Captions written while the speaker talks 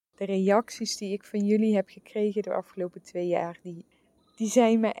De reacties die ik van jullie heb gekregen de afgelopen 2 jaar, die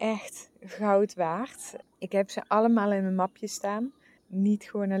zijn me echt goud waard. Ik heb ze allemaal in mijn mapje staan. Niet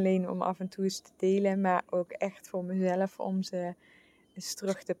gewoon alleen om af en toe eens te delen, maar ook echt voor mezelf om ze eens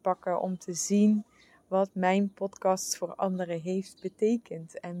terug te pakken. Om te zien wat mijn podcast voor anderen heeft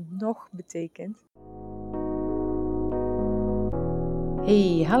betekend en nog betekent.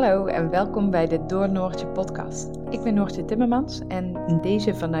 Hey, hallo en welkom bij de Door Noortje podcast. Ik ben Noortje Timmermans en in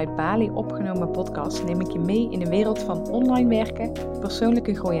deze vanuit Bali opgenomen podcast neem ik je mee in de wereld van online werken,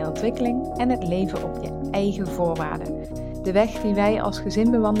 persoonlijke groei en ontwikkeling en het leven op je eigen voorwaarden. De weg die wij als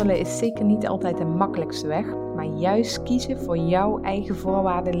gezin bewandelen is zeker niet altijd de makkelijkste weg, maar juist kiezen voor jouw eigen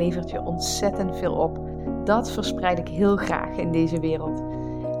voorwaarden levert je ontzettend veel op. Dat verspreid ik heel graag in deze wereld.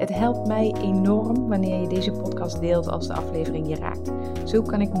 Het helpt mij enorm wanneer je deze podcast deelt als de aflevering je raakt. Zo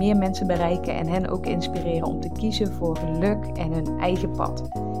kan ik meer mensen bereiken en hen ook inspireren om te kiezen voor geluk en hun eigen pad.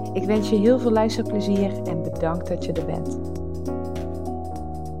 Ik wens je heel veel luisterplezier en bedankt dat je er bent.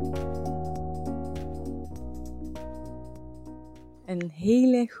 Een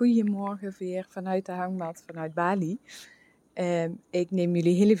hele goede morgen weer vanuit de hangmat vanuit Bali. Ik neem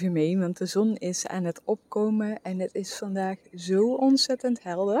jullie heel even mee, want de zon is aan het opkomen en het is vandaag zo ontzettend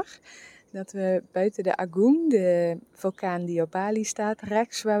helder dat we buiten de Agung, de vulkaan die op Bali staat,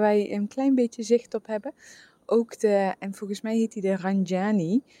 rechts waar wij een klein beetje zicht op hebben, ook en volgens mij heet die de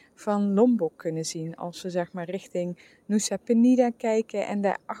Ranjani van Lombok kunnen zien. Als we zeg maar richting Nusa Penida kijken en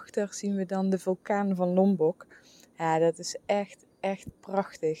daarachter zien we dan de vulkaan van Lombok. Ja, dat is echt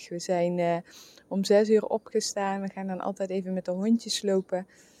prachtig. We zijn om 6 uur opgestaan. We gaan dan altijd even met de hondjes lopen.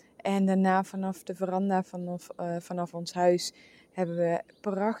 En daarna vanaf de veranda vanaf ons huis hebben we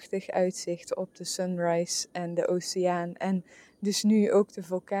prachtig uitzicht op de sunrise en de oceaan. En dus nu ook de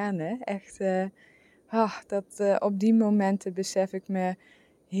vulkanen. Echt, op die momenten besef ik me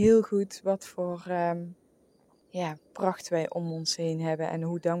heel goed wat voor pracht wij om ons heen hebben. En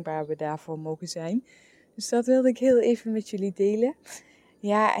hoe dankbaar we daarvoor mogen zijn. Dus dat wilde ik heel even met jullie delen.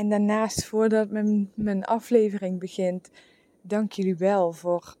 Ja, en daarnaast, voordat mijn aflevering begint, dank jullie wel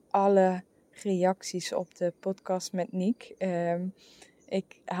voor alle reacties op de podcast met Niek.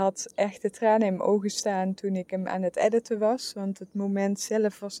 Ik had echt de tranen in mijn ogen staan toen ik hem aan het editen was. Want het moment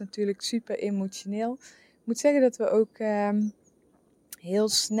zelf was natuurlijk super emotioneel. Ik moet zeggen dat we ook heel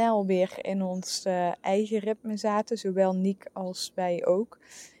snel weer in ons eigen ritme zaten. Zowel Niek als wij ook.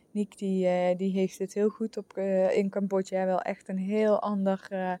 Niek die heeft het heel goed in Cambodja. Wel echt een heel ander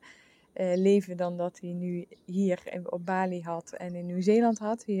leven dan dat hij nu hier op Bali had en in Nieuw-Zeeland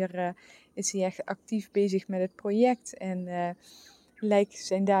had. Hier is hij echt actief bezig met het project en lijkt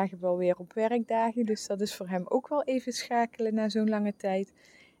zijn dagen wel weer op werkdagen. Dus dat is voor hem ook wel even schakelen na zo'n lange tijd.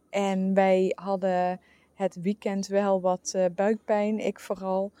 En wij hadden het weekend wel wat buikpijn, ik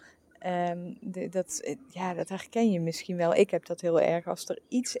vooral. Dat herken je misschien wel. Ik heb dat heel erg. Als er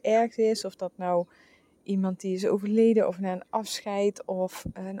iets ergs is, of dat nou iemand die is overleden of na een afscheid of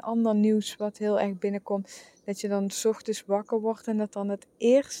een ander nieuws wat heel erg binnenkomt, dat je dan 's ochtends wakker wordt en dat dan het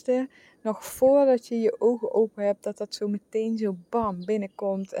eerste, nog voordat je je ogen open hebt, dat zo meteen zo bam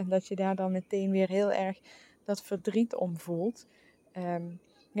binnenkomt en dat je daar dan meteen weer heel erg dat verdriet om voelt.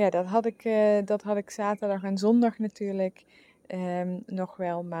 Dat had ik zaterdag en zondag natuurlijk nog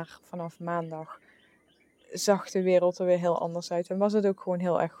wel, maar vanaf maandag zag de wereld er weer heel anders uit. En was het ook gewoon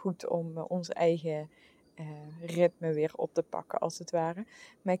heel erg goed om onze eigen ritme weer op te pakken, als het ware.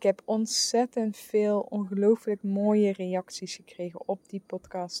 Maar ik heb ontzettend veel ongelooflijk mooie reacties gekregen op die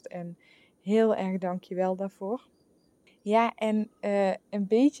podcast. En heel erg dankjewel daarvoor. Ja, en een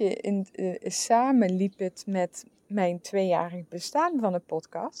beetje samen liep het met mijn 2-jarig bestaan van de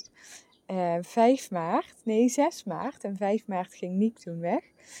podcast. 6 maart. En 5 maart ging Niek toen weg.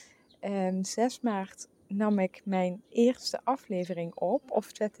 6 maart nam ik mijn eerste aflevering op. Of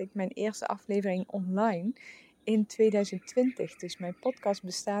zette ik mijn eerste aflevering online in 2020. Dus mijn podcast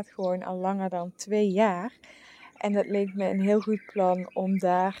bestaat gewoon al langer dan 2 jaar. En dat leek me een heel goed plan om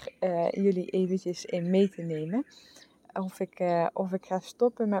daar jullie eventjes in mee te nemen. Of ik ga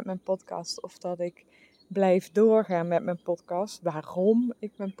stoppen met mijn podcast of dat ik blijf doorgaan met mijn podcast. Waarom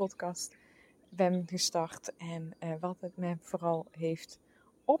ik mijn podcast ben gestart en wat het me vooral heeft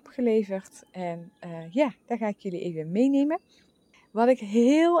opgeleverd. En daar ga ik jullie even meenemen. Wat ik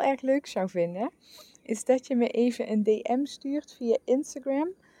heel erg leuk zou vinden, is dat je me even een DM stuurt via Instagram.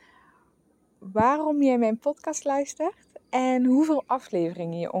 Waarom jij mijn podcast luistert en hoeveel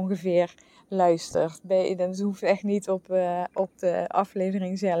afleveringen je ongeveer luistert. Dat hoeft echt niet op de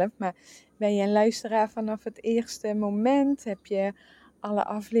aflevering zelf, maar ben je een luisteraar vanaf het eerste moment? Heb je alle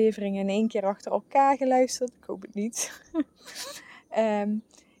afleveringen in 1 keer achter elkaar geluisterd? Ik hoop het niet.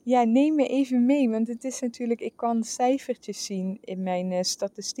 ja, neem me even mee. Want het is natuurlijk, ik kan cijfertjes zien in mijn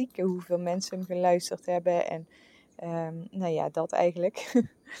statistieken. Hoeveel mensen hem geluisterd hebben. En nou ja, dat eigenlijk.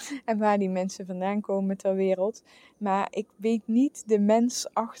 En waar die mensen vandaan komen ter wereld. Maar ik weet niet de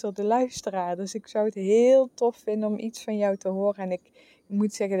mens achter de luisteraar. Dus ik zou het heel tof vinden om iets van jou te horen. En ik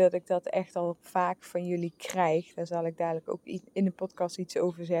moet zeggen dat ik dat echt al vaak van jullie krijg. Daar zal ik dadelijk ook in de podcast iets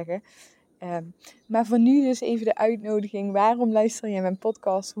over zeggen. Maar voor nu dus even de uitnodiging. Waarom luister je mijn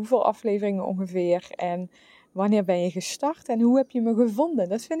podcast? Hoeveel afleveringen ongeveer? En wanneer ben je gestart? En hoe heb je me gevonden?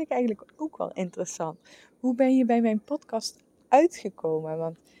 Dat vind ik eigenlijk ook wel interessant. Hoe ben je bij mijn podcast uitgekomen?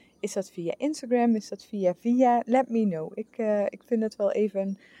 Want is dat via Instagram? Is dat via? Let me know. Ik vind het wel even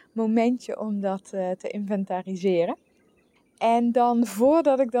een momentje om dat te inventariseren. En dan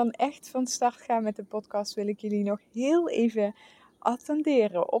voordat ik dan echt van start ga met de podcast, wil ik jullie nog heel even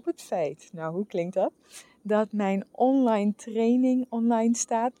attenderen op het feit, nou hoe klinkt dat? Dat mijn online training online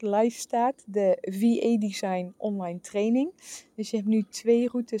staat, live staat, de VA Design online training. Dus je hebt nu 2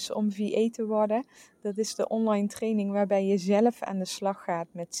 routes om VA te worden. Dat is de online training waarbij je zelf aan de slag gaat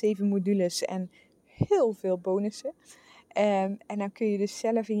met 7 modules en heel veel bonussen. En dan kun je dus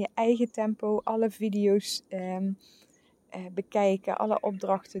zelf in je eigen tempo alle video's bekijken, alle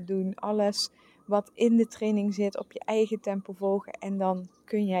opdrachten doen, alles wat in de training zit op je eigen tempo volgen. En dan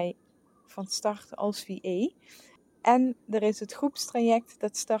kun jij van start als VA. En er is het groepstraject,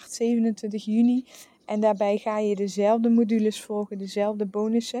 dat start 27 juni. En daarbij ga je dezelfde modules volgen, dezelfde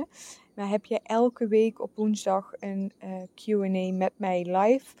bonussen. Maar heb je elke week op woensdag een Q&A met mij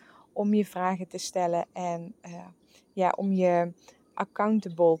live om je vragen te stellen en om je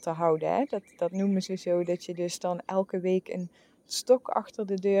accountable te houden. Hè? Dat noemen ze zo, dat je dus dan elke week een stok achter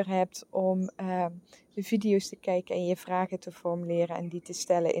de deur hebt om de video's te kijken en je vragen te formuleren en die te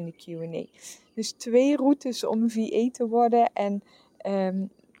stellen in de Q&A. Dus 2 routes om VA te worden en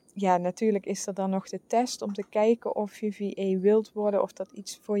natuurlijk is er dan nog de test om te kijken of je VA wilt worden, of dat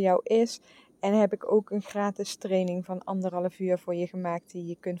iets voor jou is. En heb ik ook een gratis training van 1,5 uur voor je gemaakt die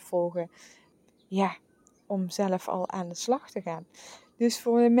je kunt volgen. Ja, om zelf al aan de slag te gaan. Dus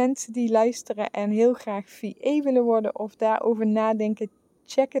voor de mensen die luisteren en heel graag VA willen worden of daarover nadenken,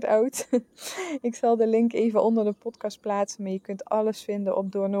 check it out. Ik zal de link even onder de podcast plaatsen, maar je kunt alles vinden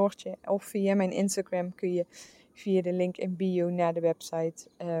op Door Noortje. Of via mijn Instagram kun je via de link in bio naar de website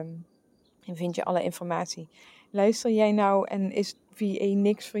en vind je alle informatie. Luister jij nou en is VA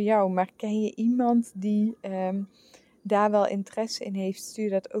niks voor jou, maar ken je iemand die daar wel interesse in heeft, stuur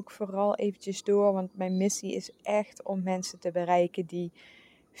dat ook vooral eventjes door. Want mijn missie is echt om mensen te bereiken die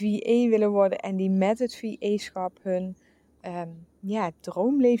VA willen worden en die met het VA-schap hun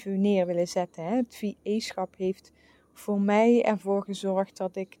droomleven neer willen zetten. Hè. Het VA-schap heeft voor mij ervoor gezorgd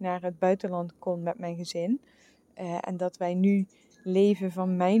dat ik naar het buitenland kon met mijn gezin. En dat wij nu leven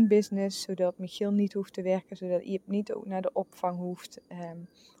van mijn business, zodat Michiel niet hoeft te werken, zodat Iep niet ook naar de opvang hoeft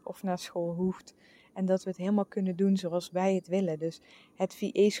of naar school hoeft. En dat we het helemaal kunnen doen zoals wij het willen. Dus het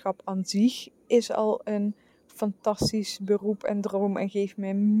VA-schap aan zich is al een fantastisch beroep en droom en geeft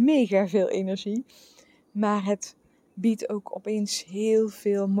me mega veel energie. Maar het biedt ook opeens heel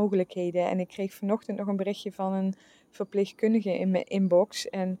veel mogelijkheden. En ik kreeg vanochtend nog een berichtje van een verpleegkundige in mijn inbox.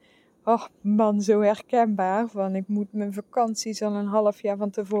 En oh man, zo herkenbaar. Van ik moet mijn vakanties al een half jaar van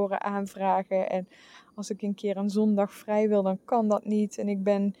tevoren aanvragen. En als ik een keer een zondag vrij wil, dan kan dat niet. En ik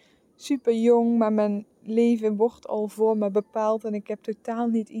ben super jong, maar mijn leven wordt al voor me bepaald. En ik heb totaal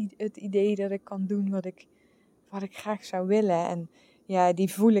niet het idee dat ik kan doen wat ik graag zou willen. En ja,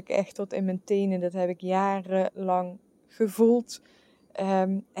 die voel ik echt tot in mijn tenen. Dat heb ik jarenlang gevoeld.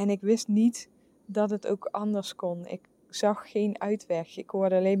 En ik wist niet dat het ook anders kon. Ik zag geen uitweg. Ik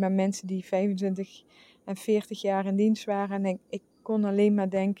hoorde alleen maar mensen die 25 en 40 jaar in dienst waren. En ik kon alleen maar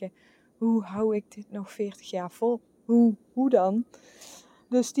denken, hoe hou ik dit nog 40 jaar vol? Hoe dan?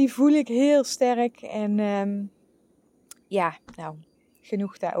 Dus die voel ik heel sterk. En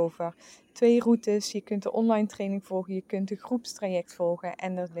genoeg daarover. 2 routes. Je kunt de online training volgen. Je kunt de groepstraject volgen.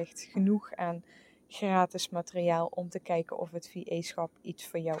 En er ligt genoeg aan gratis materiaal om te kijken of het VA-schap iets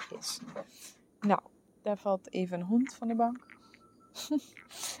voor jou is. Nou, daar valt even een hond van de bank.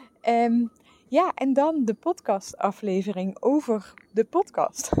 En dan de podcastaflevering over de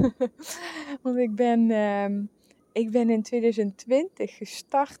podcast. Want ik ben in 2020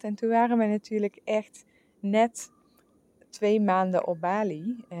 gestart en toen waren we natuurlijk echt net 2 maanden op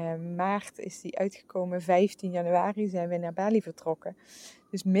Bali. Maart is die uitgekomen, 15 januari zijn we naar Bali vertrokken.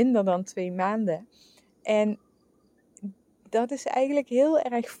 Dus minder dan 2 maanden. En dat is eigenlijk heel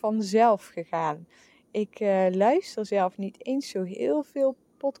erg vanzelf gegaan. Ik luister zelf niet eens zo heel veel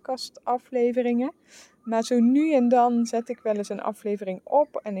podcastafleveringen. Maar zo nu en dan zet ik wel eens een aflevering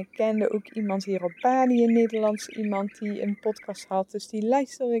op. En ik kende ook iemand hier op Bali, een Nederlandse iemand die een podcast had. Dus die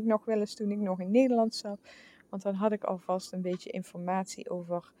luisterde ik nog wel eens toen ik nog in Nederland zat. Want dan had ik alvast een beetje informatie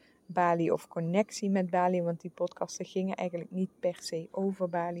over Bali of connectie met Bali. Want die podcasten gingen eigenlijk niet per se over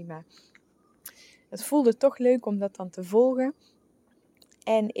Bali. Maar het voelde toch leuk om dat dan te volgen.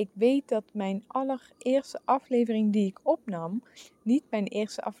 En ik weet dat mijn allereerste aflevering die ik opnam, niet mijn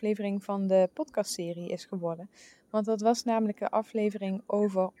eerste aflevering van de podcastserie is geworden. Want dat was namelijk een aflevering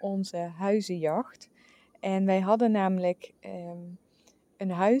over onze huizenjacht. En wij hadden namelijk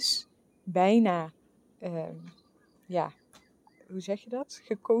een huis bijna, ja, hoe zeg je dat,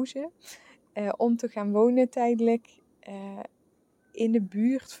 gekozen om te gaan wonen tijdelijk in de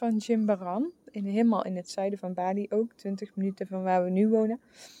buurt van Jimbaran. Helemaal in het zuiden van Bali ook, 20 minuten van waar we nu wonen.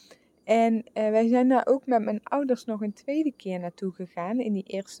 En wij zijn daar ook met mijn ouders nog een tweede keer naartoe gegaan. In die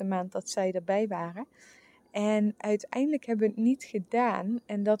eerste maand dat zij erbij waren. En uiteindelijk hebben we het niet gedaan.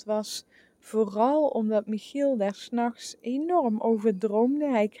 En dat was vooral omdat Michiel daar 's nachts enorm over droomde.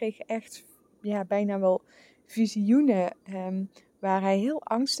 Hij kreeg echt bijna wel visioenen waar hij heel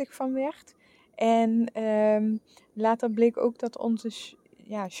angstig van werd. En later bleek ook dat onze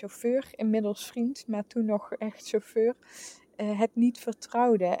chauffeur, inmiddels vriend, maar toen nog echt chauffeur, het niet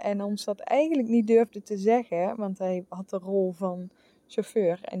vertrouwde en ons dat eigenlijk niet durfde te zeggen, want hij had de rol van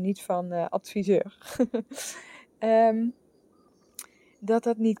chauffeur en niet van adviseur.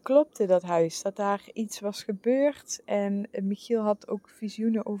 Dat niet klopte, dat huis, dat daar iets was gebeurd en Michiel had ook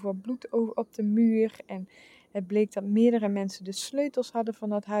visioenen over bloed op de muur en het bleek dat meerdere mensen de sleutels hadden van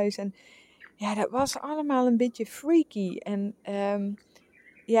dat huis en ja, dat was allemaal een beetje freaky en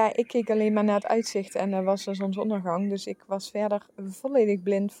ik keek alleen maar naar het uitzicht en er was een zonsondergang. Dus ik was verder volledig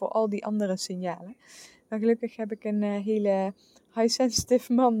blind voor al die andere signalen. Maar gelukkig heb ik een hele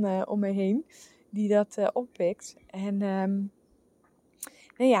high-sensitive man om me heen die dat oppikt. En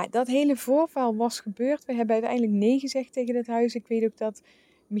dat hele voorval was gebeurd. We hebben uiteindelijk nee gezegd tegen dit huis. Ik weet ook dat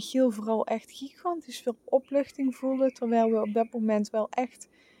Michiel vooral echt gigantisch veel opluchting voelde. Terwijl we op dat moment wel echt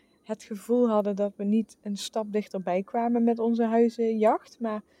het gevoel hadden dat we niet een stap dichterbij kwamen met onze huizenjacht.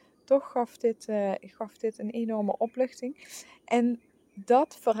 Maar toch gaf dit een enorme opluchting. En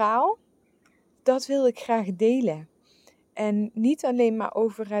dat verhaal, dat wil ik graag delen. En niet alleen maar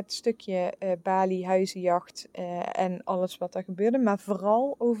over het stukje Bali, huizenjacht en alles wat er gebeurde. Maar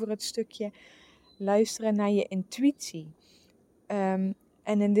vooral over het stukje luisteren naar je intuïtie. En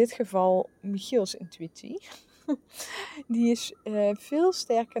in dit geval Michiels intuïtie. Die is veel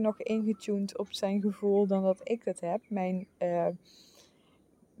sterker nog ingetuned op zijn gevoel dan dat ik het heb.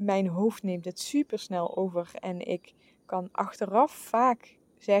 Mijn hoofd neemt het super snel over. En ik kan achteraf vaak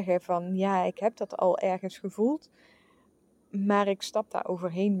zeggen van ja, ik heb dat al ergens gevoeld. Maar ik stap daar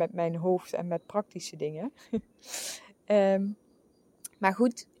overheen met mijn hoofd en met praktische dingen. Maar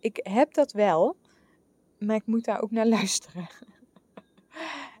goed, ik heb dat wel. Maar ik moet daar ook naar luisteren.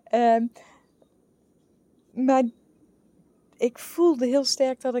 Maar ik voelde heel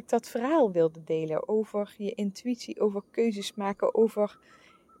sterk dat ik dat verhaal wilde delen. Over je intuïtie, over keuzes maken, over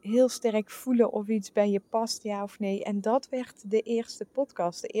heel sterk voelen of iets bij je past, ja of nee. En dat werd de eerste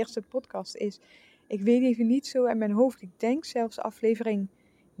podcast. De eerste podcast is, ik weet even niet zo in mijn hoofd, ik denk zelfs aflevering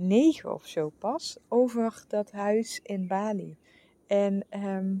 9 of zo pas, over dat huis in Bali. En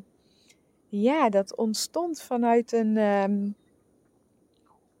dat ontstond vanuit een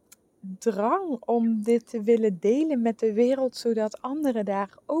drang om dit te willen delen met de wereld, zodat anderen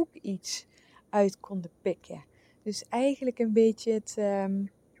daar ook iets uit konden pikken. Dus eigenlijk een beetje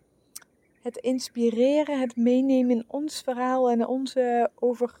het inspireren, het meenemen in ons verhaal en onze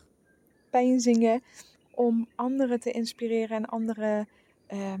overpeinzingen om anderen te inspireren en andere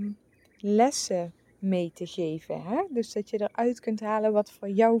lessen mee te geven. Hè? Dus dat je eruit kunt halen wat voor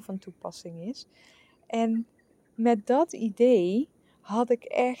jou van toepassing is. En met dat idee had ik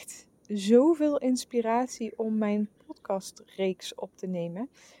echt zoveel inspiratie om mijn podcastreeks op te nemen.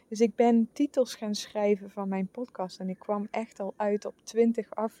 Dus ik ben titels gaan schrijven van mijn podcast en ik kwam echt al uit op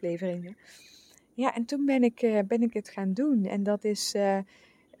 20 afleveringen. Ja, en toen ben ik het gaan doen en dat is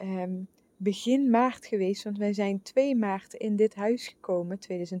begin maart geweest, want wij zijn 2 maart in dit huis gekomen,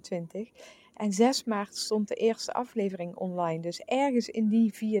 2020. En 6 maart stond de eerste aflevering online. Dus ergens in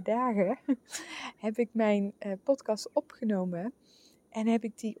die 4 dagen heb ik mijn podcast opgenomen en heb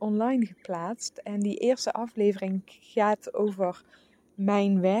ik die online geplaatst. En die eerste aflevering gaat over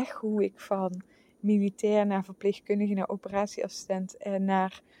mijn weg, hoe ik van militair naar verpleegkundige, naar operatieassistent en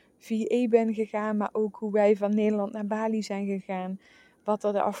naar VA ben gegaan. Maar ook hoe wij van Nederland naar Bali zijn gegaan. Wat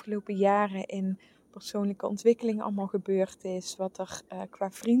er de afgelopen jaren in persoonlijke ontwikkeling allemaal gebeurd is. Wat er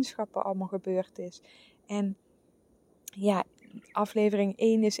qua vriendschappen allemaal gebeurd is. En ja, aflevering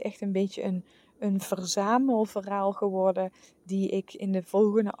 1 is echt een beetje een verzamelverhaal geworden die ik in de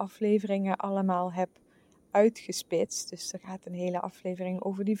volgende afleveringen allemaal heb uitgespitst. Dus er gaat een hele aflevering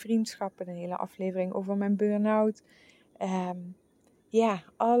over die vriendschappen, een hele aflevering over mijn burn-out.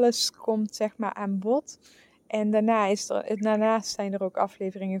 Alles komt zeg maar aan bod. En daarnaast zijn er ook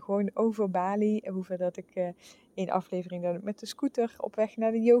afleveringen gewoon over Bali. Over dat ik een aflevering dat ik met de scooter op weg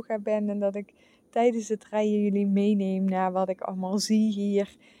naar de yoga ben. En dat ik tijdens het rijden jullie meeneem naar wat ik allemaal zie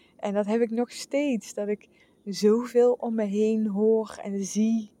hier. En dat heb ik nog steeds. Dat ik zoveel om me heen hoor en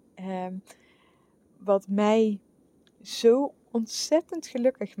zie. Wat mij zo ontzettend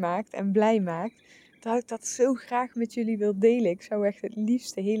gelukkig maakt en blij maakt. Dat ik dat zo graag met jullie wil delen. Ik zou echt het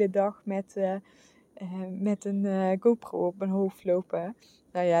liefst de hele dag met een GoPro op mijn hoofd lopen.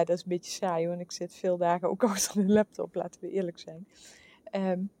 Nou ja, dat is een beetje saai, want ik zit veel dagen ook achter de laptop, laten we eerlijk zijn.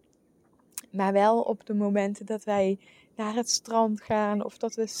 Maar wel op de momenten dat wij naar het strand gaan of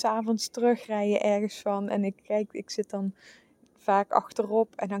dat we 's avonds terugrijden ergens van. En ik zit dan vaak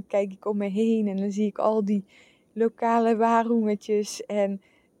achterop en dan kijk ik om me heen en dan zie ik al die lokale warungetjes en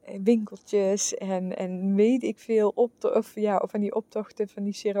winkeltjes en weet ik veel of van die optochten, van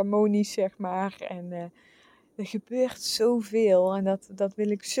die ceremonies zeg maar. En er gebeurt zoveel en dat wil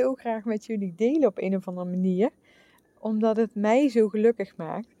ik zo graag met jullie delen op een of andere manier. Omdat het mij zo gelukkig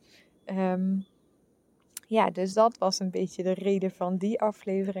maakt. Dus dat was een beetje de reden van die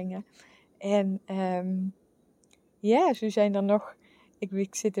afleveringen. En zo zijn er nog...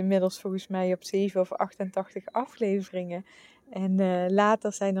 Ik zit inmiddels volgens mij op 7 of 88 afleveringen. En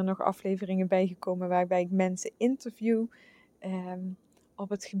later zijn er nog afleveringen bijgekomen waarbij ik mensen interview. Op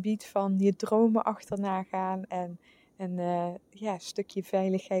het gebied van je dromen achterna gaan. En een stukje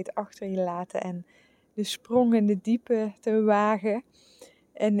veiligheid achter je laten. En de sprong in de diepe te wagen.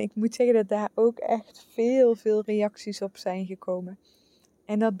 En ik moet zeggen dat daar ook echt veel reacties op zijn gekomen.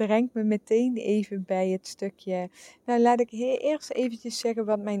 En dat brengt me meteen even bij het stukje... Nou, laat ik eerst eventjes zeggen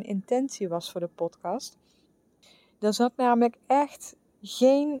wat mijn intentie was voor de podcast. Er zat namelijk echt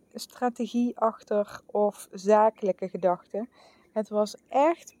geen strategie achter of zakelijke gedachten. Het was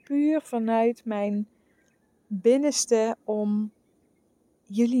echt puur vanuit mijn binnenste om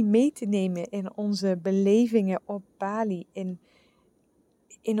jullie mee te nemen in onze belevingen op Bali.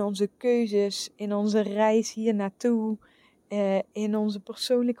 In onze keuzes, in onze reis hier naartoe... in onze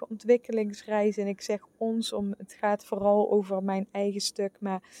persoonlijke ontwikkelingsreis. En ik zeg het gaat vooral over mijn eigen stuk.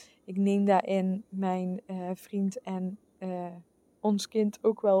 Maar ik neem daarin mijn vriend en ons kind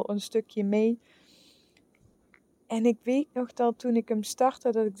ook wel een stukje mee. En ik weet nog dat toen ik hem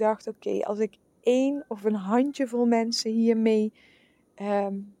startte, dat ik dacht, oké, als ik 1 of een handjevol mensen hiermee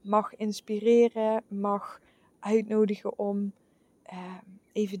mag inspireren, mag uitnodigen om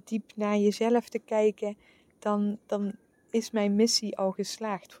even diep naar jezelf te kijken, dan is mijn missie al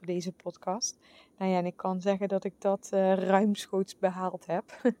geslaagd voor deze podcast. Nou ja, en ik kan zeggen dat ik dat ruimschoots behaald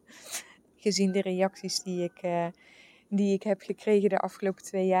heb. Gezien de reacties die ik heb gekregen de afgelopen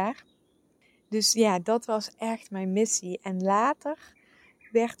 2 jaar. Dus ja, dat was echt mijn missie. En later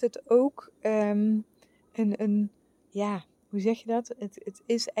werd het ook hoe zeg je dat? Het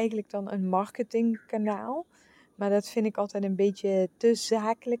is eigenlijk dan een marketingkanaal. Maar dat vind ik altijd een beetje te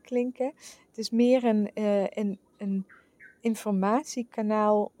zakelijk klinken. Het is meer een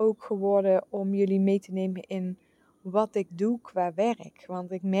informatiekanaal ook geworden om jullie mee te nemen in wat ik doe qua werk.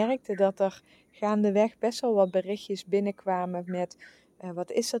 Want ik merkte dat er gaandeweg best wel wat berichtjes binnenkwamen met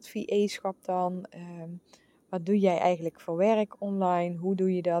wat is dat VA-schap dan? Wat doe jij eigenlijk voor werk online? Hoe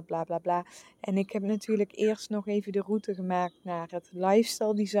doe je dat? Bla bla bla. En ik heb natuurlijk eerst nog even de route gemaakt naar het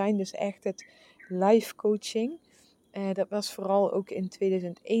lifestyle design. Dus echt het life coaching. Dat was vooral ook in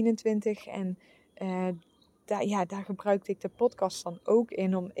 2021. En daar gebruikte ik de podcast dan ook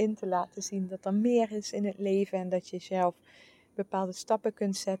om in te laten zien dat er meer is in het leven. En dat je zelf bepaalde stappen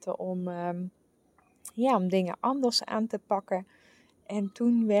kunt zetten om dingen anders aan te pakken. En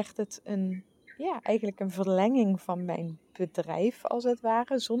toen werd het eigenlijk een verlenging van mijn bedrijf als het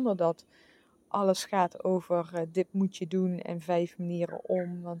ware. Zonder dat alles gaat over dit moet je doen en 5 manieren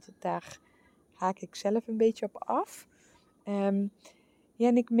om. Want daar haak ik zelf een beetje op af. En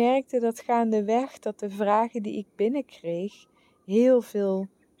ik merkte dat gaandeweg dat de vragen die ik binnenkreeg heel veel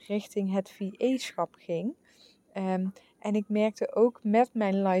richting het VA-schap ging. En ik merkte ook met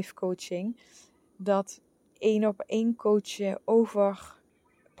mijn life coaching dat 1-op-1 coachen over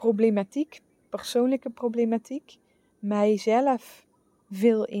persoonlijke problematiek, mijzelf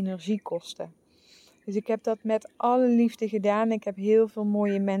veel energie kostte. Dus ik heb dat met alle liefde gedaan. Ik heb heel veel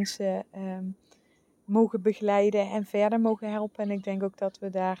mooie mensen mogen begeleiden en verder mogen helpen. En ik denk ook dat we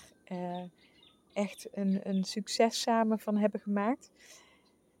daar echt een succes samen van hebben gemaakt.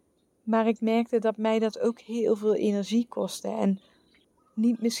 Maar ik merkte dat mij dat ook heel veel energie kostte. En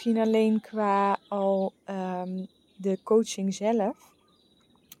niet misschien alleen qua de coaching zelf,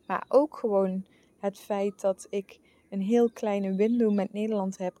 maar ook gewoon het feit dat ik een heel kleine window met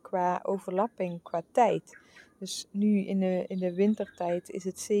Nederland heb qua overlapping, qua tijd. Dus nu in de wintertijd is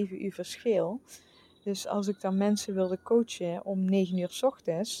het 7 uur verschil. Dus als ik dan mensen wilde coachen om 9 uur 's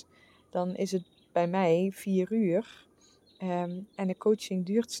ochtends, dan is het bij mij 4 uur. En de coaching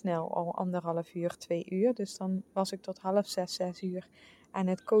duurt snel al 1,5 uur, 2 uur. Dus dan was ik tot 5:30, 6 uur aan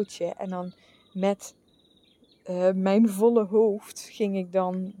het coachen. En dan met mijn volle hoofd ging ik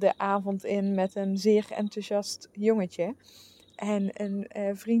dan de avond in met een zeer enthousiast jongetje. En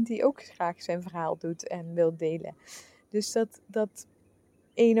een vriend die ook graag zijn verhaal doet en wil delen. Dus dat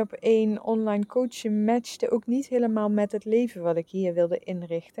 1-op-1 online coachen matchte ook niet helemaal met het leven wat ik hier wilde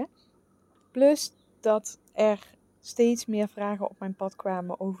inrichten. Plus dat er steeds meer vragen op mijn pad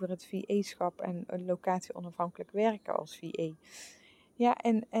kwamen over het VA-schap en locatie-onafhankelijk werken als VA. Ja,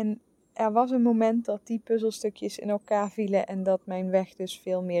 en er was een moment dat die puzzelstukjes in elkaar vielen en dat mijn weg dus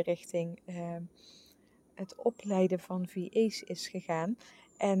veel meer richting het opleiden van VA's is gegaan.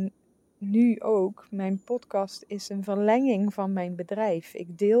 En nu ook, mijn podcast is een verlenging van mijn bedrijf.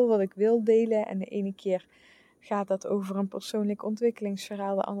 Ik deel wat ik wil delen en de ene keer gaat dat over een persoonlijk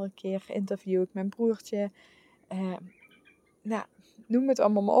ontwikkelingsverhaal, de andere keer interview ik mijn broertje. Noem het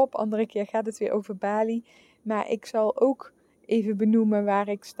allemaal maar op. Andere keer gaat het weer over Bali. Maar ik zal ook even benoemen waar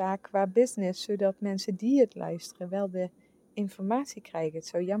ik sta qua business, zodat mensen die het luisteren wel de informatie krijgen. Het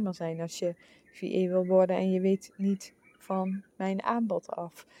zou jammer zijn als je VA wil worden en je weet niet van mijn aanbod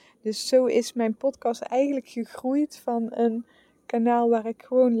af. Dus zo is mijn podcast eigenlijk gegroeid van een kanaal waar ik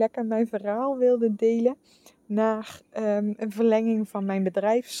gewoon lekker mijn verhaal wilde delen, naar een verlenging van mijn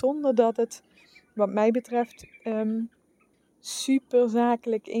bedrijf, zonder dat het, wat mij betreft, super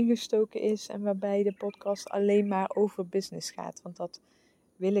zakelijk ingestoken is en waarbij de podcast alleen maar over business gaat. Want dat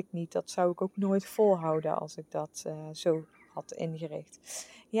wil ik niet. Dat zou ik ook nooit volhouden als ik dat zo had ingericht.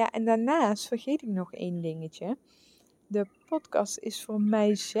 Ja, en daarnaast vergeet ik nog één dingetje. De podcast is voor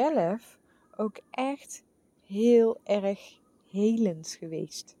mijzelf ook echt heel erg helend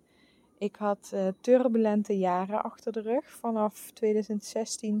geweest. Ik had turbulente jaren achter de rug, vanaf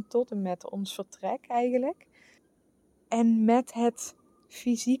 2016 tot en met ons vertrek eigenlijk. En met het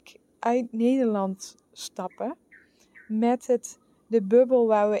fysiek uit Nederland stappen, met de bubbel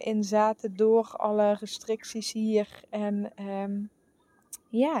waar we in zaten door alle restricties hier en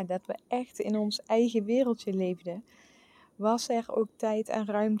dat we echt in ons eigen wereldje leefden, was er ook tijd en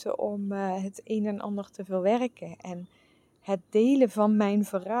ruimte om het een en ander te verwerken. En het delen van mijn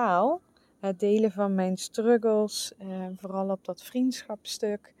verhaal, het delen van mijn struggles, vooral op dat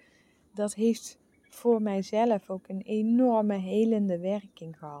vriendschapsstuk, dat heeft voor mijzelf ook een enorme helende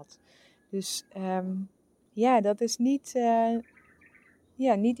werking gehad. Dus dat is niet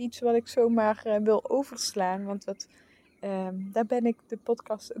iets wat ik zomaar wil overslaan, want daar ben ik de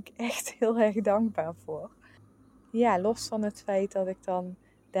podcast ook echt heel erg dankbaar voor. Ja, los van het feit dat ik dan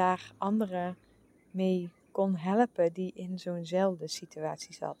daar anderen mee kon helpen die in zo'nzelfde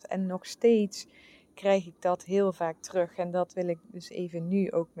situatie zat. En nog steeds krijg ik dat heel vaak terug. En dat wil ik dus even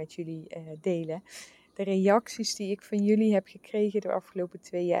nu ook met jullie delen. De reacties die ik van jullie heb gekregen de afgelopen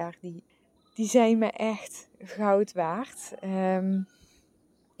 2 jaar, die zijn me echt goud waard.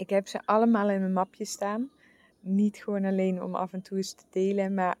 Ik heb ze allemaal in mijn mapje staan. Niet gewoon alleen om af en toe eens te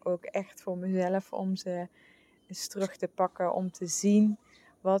delen, maar ook echt voor mezelf om ze eens terug te pakken. Om te zien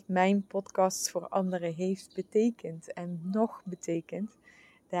wat mijn podcast voor anderen heeft betekend en nog betekent.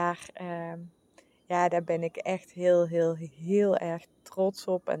 Daar ben ik echt heel, heel, heel erg trots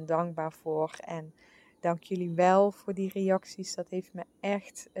op en dankbaar voor. En dank jullie wel voor die reacties. Dat heeft me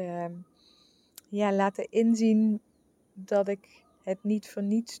echt laten inzien dat ik het niet voor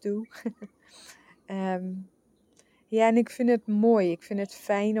niets doe. En ik vind het mooi. Ik vind het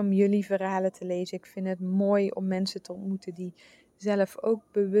fijn om jullie verhalen te lezen. Ik vind het mooi om mensen te ontmoeten die zelf ook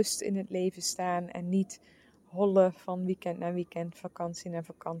bewust in het leven staan en niet hollen van weekend naar weekend, vakantie naar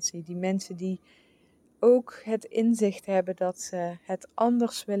vakantie. Die mensen die ook het inzicht hebben dat ze het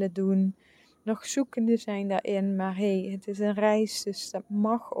anders willen doen, nog zoekende zijn daarin, maar het is een reis, dus dat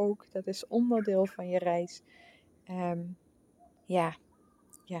mag ook. Dat is onderdeel van je reis.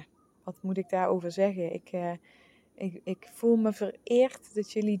 Wat moet ik daarover zeggen? Ik voel me vereerd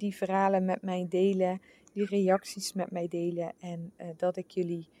dat jullie die verhalen met mij delen, die reacties met mij delen en dat ik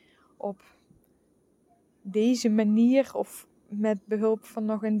jullie op deze manier of met behulp van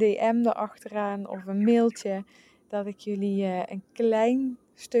nog een DM erachteraan of een mailtje, dat ik jullie een klein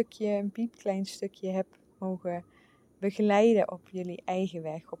stukje, een piepklein stukje heb mogen begeleiden op jullie eigen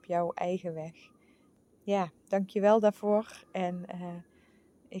weg, op jouw eigen weg. Ja, dankjewel daarvoor. En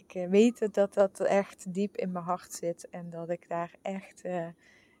ik weet dat dat echt diep in mijn hart zit en dat ik daar echt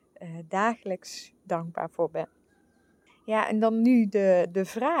dagelijks dankbaar voor ben. Ja, en dan nu de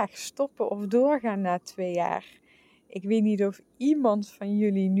vraag, stoppen of doorgaan na 2 jaar. Ik weet niet of iemand van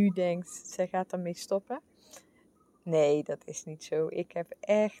jullie nu denkt, zij gaat ermee stoppen. Nee, dat is niet zo. Ik heb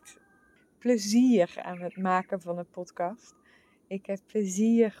echt plezier aan het maken van een podcast. Ik heb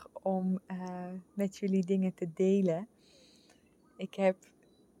plezier om met jullie dingen te delen. Ik heb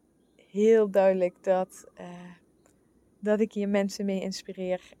heel duidelijk dat ik hier mensen mee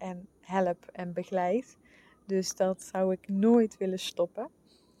inspireer en help en begeleid. Dus dat zou ik nooit willen stoppen.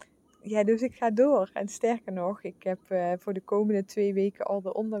 Ja, dus ik ga door. En sterker nog, ik heb voor de komende 2 weken al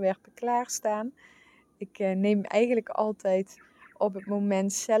de onderwerpen klaarstaan. Ik neem eigenlijk altijd op het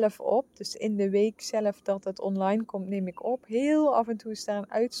moment zelf op. Dus in de week zelf dat het online komt, neem ik op. Heel af en toe is daar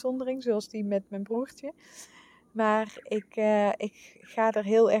een uitzondering, zoals die met mijn broertje. Maar ik ga er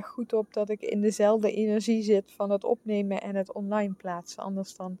heel erg goed op dat ik in dezelfde energie zit van het opnemen en het online plaatsen.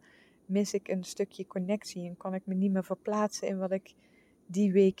 Anders dan mis ik een stukje connectie en kan ik me niet meer verplaatsen in wat ik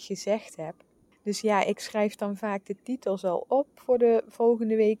die week gezegd heb. Dus ja, ik schrijf dan vaak de titels al op voor de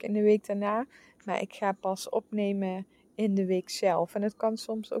volgende week en de week daarna. Maar ik ga pas opnemen in de week zelf. En het kan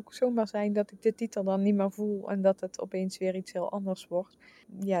soms ook zomaar zijn dat ik de titel dan niet meer voel en dat het opeens weer iets heel anders wordt.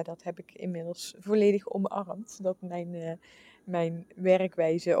 Ja, dat heb ik inmiddels volledig omarmd, dat mijn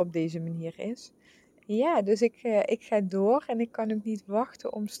werkwijze op deze manier is. Ja, dus ik ga door en ik kan ook niet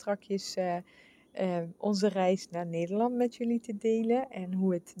wachten om strakjes onze reis naar Nederland met jullie te delen en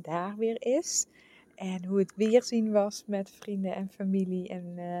hoe het daar weer is. En hoe het weerzien was met vrienden en familie.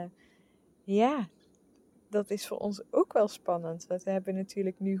 En ja, dat is voor ons ook wel spannend. Want we hebben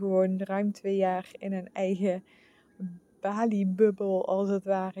natuurlijk nu gewoon ruim 2 jaar in een eigen Bali-bubbel als het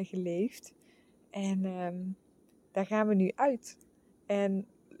ware geleefd. En daar gaan we nu uit. En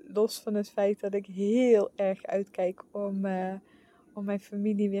los van het feit dat ik heel erg uitkijk om mijn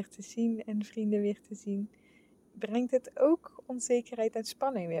familie weer te zien en vrienden weer te zien, brengt het ook onzekerheid en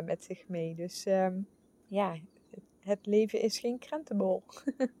spanning weer met zich mee. Dus ja, het leven is geen krentenbol.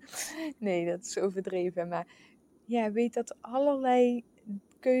 Nee, dat is overdreven. Maar ja, weet dat allerlei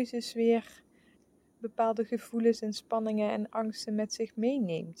keuzes weer bepaalde gevoelens en spanningen en angsten met zich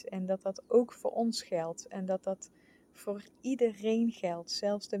meeneemt. En dat dat ook voor ons geldt. En dat dat voor iedereen geldt.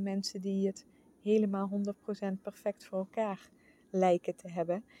 Zelfs de mensen die het helemaal 100% perfect voor elkaar lijken te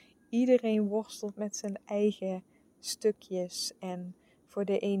hebben. Iedereen worstelt met zijn eigen stukjes. En voor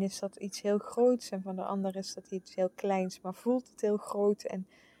de ene is dat iets heel groots en voor de ander is dat iets heel kleins. Maar voelt het heel groot en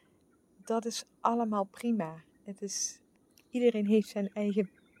dat is allemaal prima. Iedereen heeft zijn eigen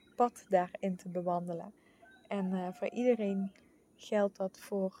pad daarin te bewandelen. En voor iedereen geldt dat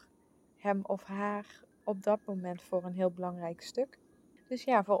voor hem of haar op dat moment voor een heel belangrijk stuk. Dus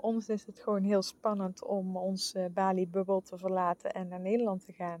ja, voor ons is het gewoon heel spannend om ons Bali-bubbel te verlaten en naar Nederland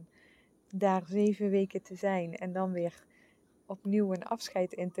te gaan. Daar 7 weken te zijn en dan weer opnieuw een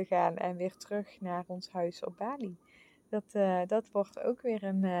afscheid in te gaan en weer terug naar ons huis op Bali. Dat wordt ook weer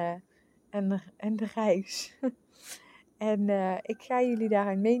een reis. En ik ga jullie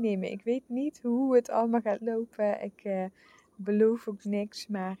daarin meenemen. Ik weet niet hoe het allemaal gaat lopen. Ik beloof ook niks.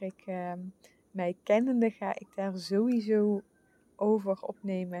 Maar mij kennende ga ik daar sowieso over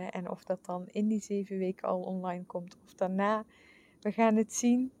opnemen. En of dat dan in die 7 weken al online komt of daarna. We gaan het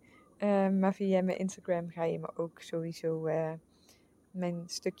zien. Maar via mijn Instagram ga je me ook sowieso mijn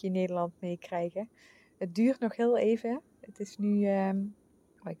stukje Nederland meekrijgen. Het duurt nog heel even. Het is nu...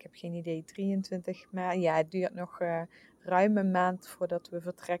 ik heb geen idee, 23 maanden. Ja, het duurt nog ruim een maand voordat we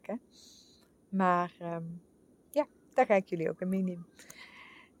vertrekken. Maar ja, daar ga ik jullie ook in meenemen.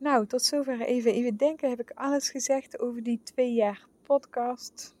 Nou, tot zover even denken. Heb ik alles gezegd over die 2 jaar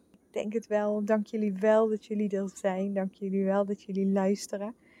podcast? Ik denk het wel. Dank jullie wel dat jullie er zijn. Dank jullie wel dat jullie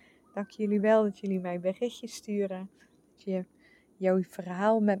luisteren. Dank jullie wel dat jullie mij berichtjes sturen. Dat je jouw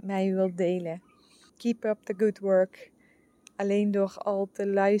verhaal met mij wilt delen. Keep up the good work. Alleen door al te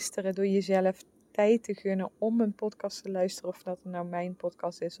luisteren, door jezelf tijd te gunnen om een podcast te luisteren. Of dat het nou mijn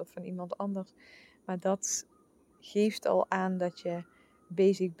podcast is of van iemand anders. Maar dat geeft al aan dat je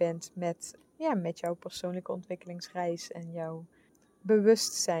bezig bent met jouw persoonlijke ontwikkelingsreis en jouw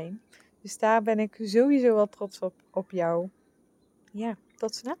bewustzijn. Dus daar ben ik sowieso wel trots op jou. Ja,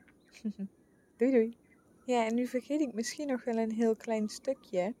 tot snel. Doei doei. Ja, en nu vergeet ik misschien nog wel een heel klein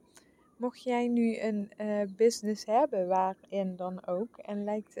stukje. Mocht jij nu een business hebben, waarin dan ook, en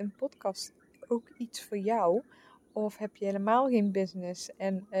lijkt een podcast ook iets voor jou, Of heb je helemaal geen business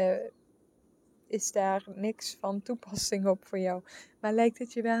en is daar niks van toepassing op voor jou. Maar lijkt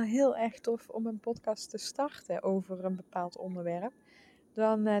het je wel heel erg tof om een podcast te starten over een bepaald onderwerp?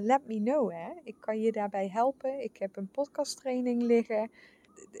 Dan let me know. Hè? Ik kan je daarbij helpen. Ik heb een podcasttraining liggen.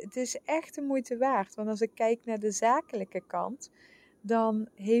 Het is echt de moeite waard. Want als ik kijk naar de zakelijke kant, dan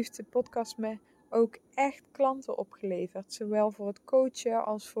heeft de podcast me ook echt klanten opgeleverd. Zowel voor het coachen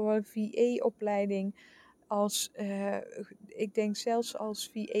als voor een VA-opleiding. Ik denk zelfs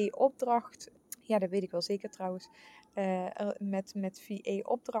als VA-opdracht. Ja, dat weet ik wel zeker trouwens. Met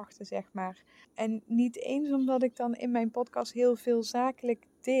VA-opdrachten, zeg maar. En niet eens omdat ik dan in mijn podcast heel veel zakelijk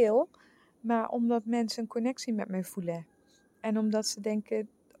deel, maar omdat mensen een connectie met mij voelen. En omdat ze denken,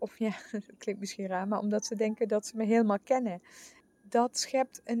 of ja, dat klinkt misschien raar, maar omdat ze denken dat ze me helemaal kennen. Dat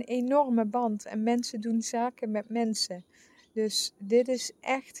schept een enorme band en mensen doen zaken met mensen. Dus dit is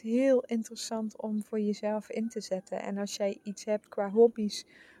echt heel interessant om voor jezelf in te zetten. En als jij iets hebt qua hobby's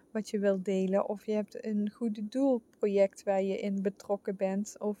wat je wilt delen, of je hebt een goede doelproject waar je in betrokken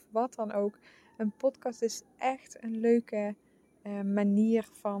bent, of wat dan ook. Een podcast is echt een leuke manier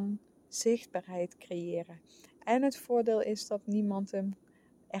van zichtbaarheid creëren. En het voordeel is dat niemand hem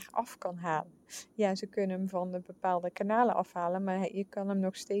eraf kan halen. Ja, ze kunnen hem van de bepaalde kanalen afhalen, maar je kan hem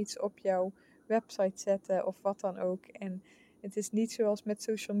nog steeds op jouw website zetten of wat dan ook. En het is niet zoals met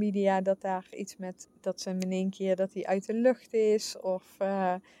social media dat daar iets met, dat ze hem in één keer dat hij uit de lucht is of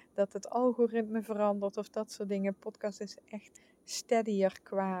dat het algoritme verandert of dat soort dingen. Podcast is echt steadier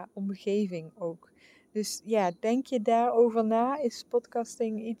qua omgeving ook. Dus ja, denk je daarover na? Is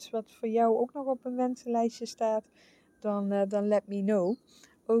podcasting iets wat voor jou ook nog op een wensenlijstje staat? Dan let me know.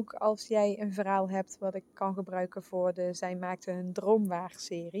 Ook als jij een verhaal hebt wat ik kan gebruiken voor de Zij maakte een droom waar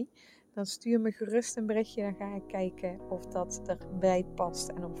serie. Dan stuur me gerust een berichtje. Dan ga ik kijken of dat erbij past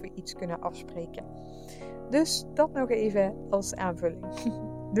en of we iets kunnen afspreken. Dus dat nog even als aanvulling.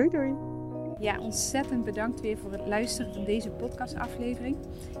 Doei doei! Ja, ontzettend bedankt weer voor het luisteren van deze podcastaflevering.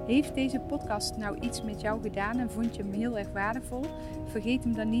 Heeft deze podcast nou iets met jou gedaan en vond je hem heel erg waardevol? Vergeet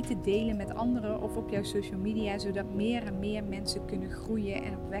hem dan niet te delen met anderen of op jouw social media, zodat meer en meer mensen kunnen groeien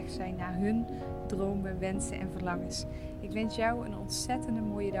en op weg zijn naar hun dromen, wensen en verlangens. Ik wens jou een ontzettende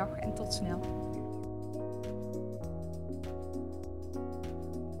mooie dag en tot snel.